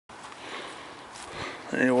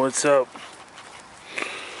Hey, what's up?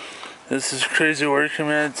 This is Crazy Working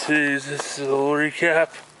Man. This is a little recap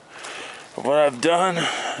of what I've done,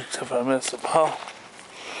 except I missed a pile.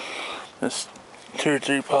 Missed 2 or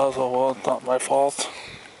 3 piles of wall. It's not my fault.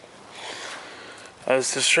 I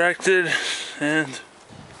was distracted, and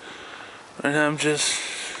right now I'm just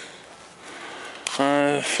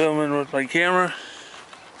filming with my camera.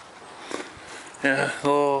 Yeah,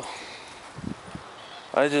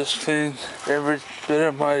 I just cleaned every bit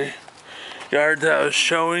of my yard that I was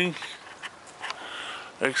showing,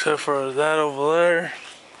 except for that over there.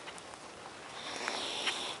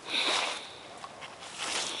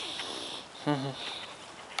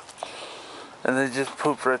 And they just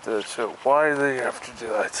poop right there, so why do they have to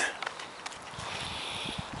do that?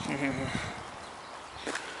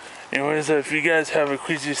 Anyways, if you guys have a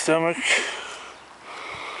queasy stomach,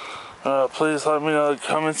 please let me know in the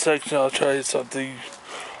comment section. I'll try something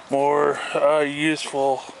more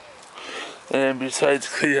useful, and besides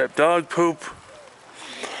clean up dog poop,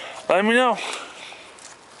 let me know.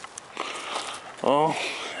 Oh,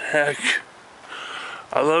 heck.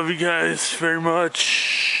 I love you guys very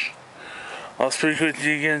much. I'll speak with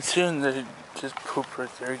you again soon. They just poop right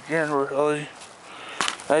there again, really.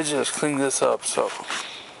 I just cleaned this up, so.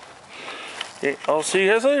 Okay, I'll see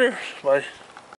you guys later. Bye.